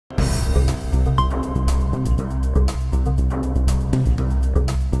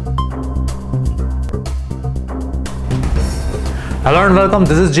Hello and welcome,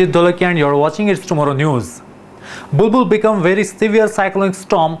 this is Jit Dholaki and you're watching It's Tomorrow News. Bulbul become very severe cyclonic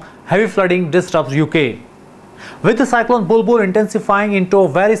storm, heavy flooding disrupts UK. With the cyclone Bulbul intensifying into a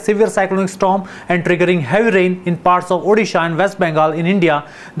very severe cyclonic storm and triggering heavy rain in parts of Odisha and West Bengal in India,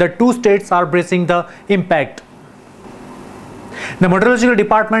 the two states are bracing the impact. The meteorological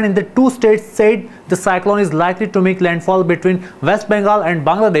department in the two states said the cyclone is likely to make landfall between West Bengal and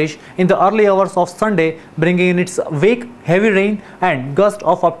Bangladesh in the early hours of Sunday, bringing in its wake heavy rain and gusts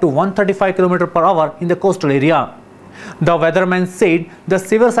of up to 135 km per hour in the coastal area. The weatherman said the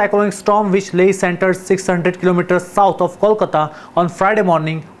severe cyclonic storm, which lay centered 600 km south of Kolkata on Friday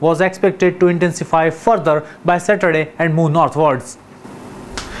morning, was expected to intensify further by Saturday and move northwards.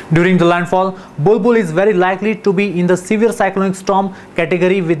 During the landfall, Bulbul is very likely to be in the severe cyclonic storm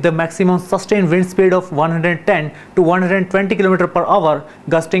category with the maximum sustained wind speed of 110 to 120 km per hour,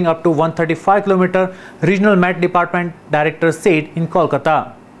 gusting up to 135 km, Regional Met Department Director said in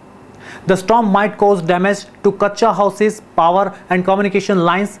Kolkata. The storm might cause damage to Kacha houses, power and communication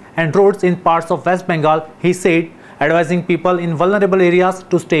lines and roads in parts of West Bengal, he said, advising people in vulnerable areas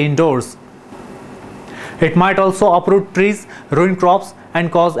to stay indoors. It might also uproot trees, ruin crops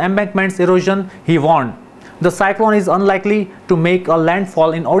and cause embankments erosion, he warned. The cyclone is unlikely to make a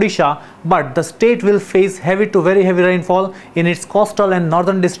landfall in Odisha, but the state will face heavy to very heavy rainfall in its coastal and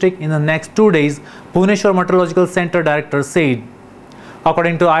northern district in the next 2 days, Bhubaneswar Meteorological Center Director said.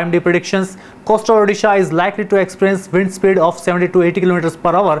 According to IMD predictions, coastal Odisha is likely to experience wind speed of 70 to 80 km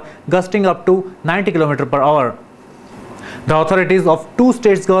per hour, gusting up to 90 km per hour. The authorities of two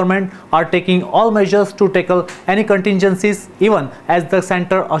states' government are taking all measures to tackle any contingencies, even as the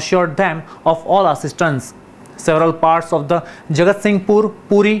center assured them of all assistance. Several parts of the Jagatsinghpur,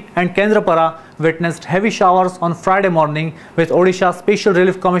 Puri and Kendrapara witnessed heavy showers on Friday morning, with Odisha Special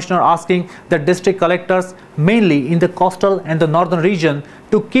Relief Commissioner asking the district collectors, mainly in the coastal and the northern region,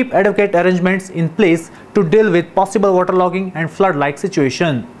 to keep adequate arrangements in place to deal with possible waterlogging and flood-like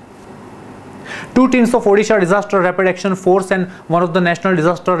situation. Two teams of Odisha Disaster Rapid Action Force and one of the National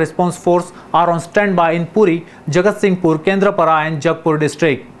Disaster Response Force are on standby in Puri, Jagatsinghpur, Kendrapara and Jagpur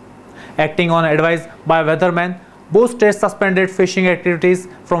district. Acting on advice by weathermen, both states suspended fishing activities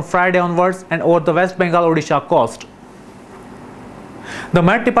from Friday onwards and over the West Bengal-Odisha coast. The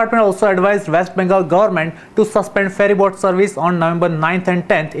Met Department also advised West Bengal government to suspend ferryboat service on November 9th and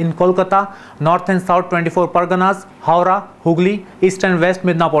 10th in Kolkata, North and South 24 Parganas, Howrah, Hooghly, East and West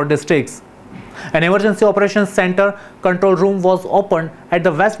Midnapore districts. An emergency operations center control room was opened at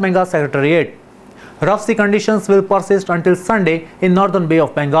the West Bengal Secretariat. Rough sea conditions will persist until Sunday in northern Bay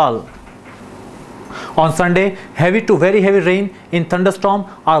of Bengal. On Sunday, heavy to very heavy rain in thunderstorm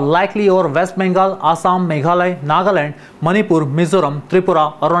are likely over West Bengal, Assam, Meghalaya, Nagaland, Manipur, Mizoram,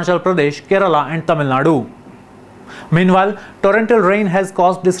 Tripura, Arunachal Pradesh, Kerala and Tamil Nadu. Meanwhile, torrential rain has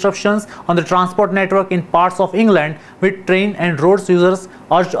caused disruptions on the transport network in parts of England, with train and roads users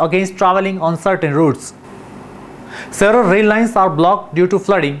urged against travelling on certain routes. Several rail lines are blocked due to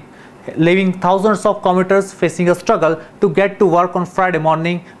flooding, leaving thousands of commuters facing a struggle to get to work on Friday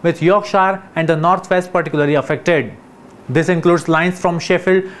morning, with Yorkshire and the northwest particularly affected. This includes lines from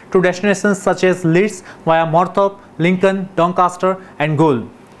Sheffield to destinations such as Leeds via Morthorpe, Lincoln, Doncaster and Goole.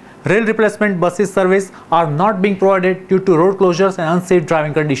 Rail replacement buses service are not being provided due to road closures and unsafe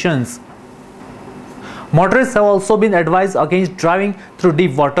driving conditions. Motorists have also been advised against driving through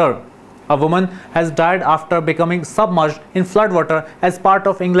deep water. A woman has died after becoming submerged in floodwater as part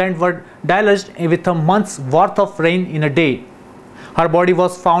of England were deluged with a month's worth of rain in a day. Her body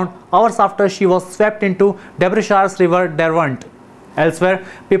was found hours after she was swept into Debryshire's River Derwent. Elsewhere,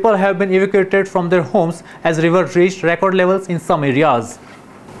 people have been evacuated from their homes as river reached record levels in some areas.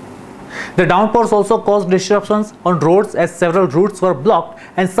 The downpours also caused disruptions on roads as several routes were blocked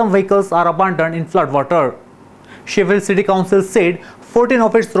and some vehicles are abandoned in floodwater. Sheffield City Council said 14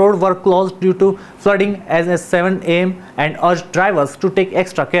 of its roads were closed due to flooding as at 7 am and urged drivers to take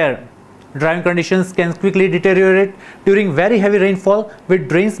extra care. Driving conditions can quickly deteriorate during very heavy rainfall, with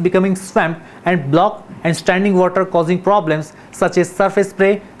drains becoming swamped and blocked and standing water causing problems such as surface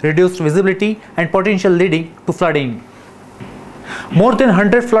spray, reduced visibility and potential leading to flooding. More than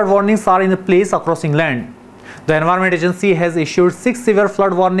 100 flood warnings are in place across England. The Environment Agency has issued 6 severe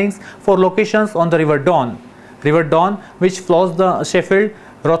flood warnings for locations on the River Don. River Don, which flows the Sheffield,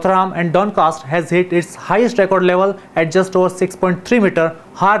 Rotherham and Doncaster, has hit its highest record level at just over 6.3 meters,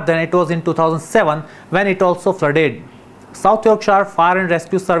 higher than it was in 2007 when it also flooded. South Yorkshire Fire and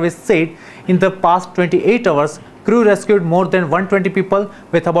Rescue Service said in the past 28 hours, crew rescued more than 120 people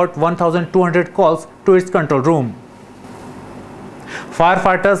with about 1,200 calls to its control room.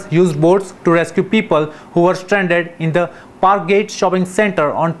 Firefighters used boats to rescue people who were stranded in the Parkgate shopping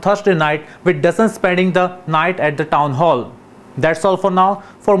center on Thursday night, with dozens spending the night at the town hall. That's all for now.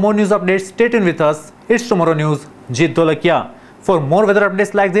 For more news updates, stay tuned with us. It's Tomorrow News, Jeet Dolakia. For more weather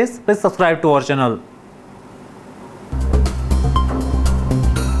updates like this, please subscribe to our channel.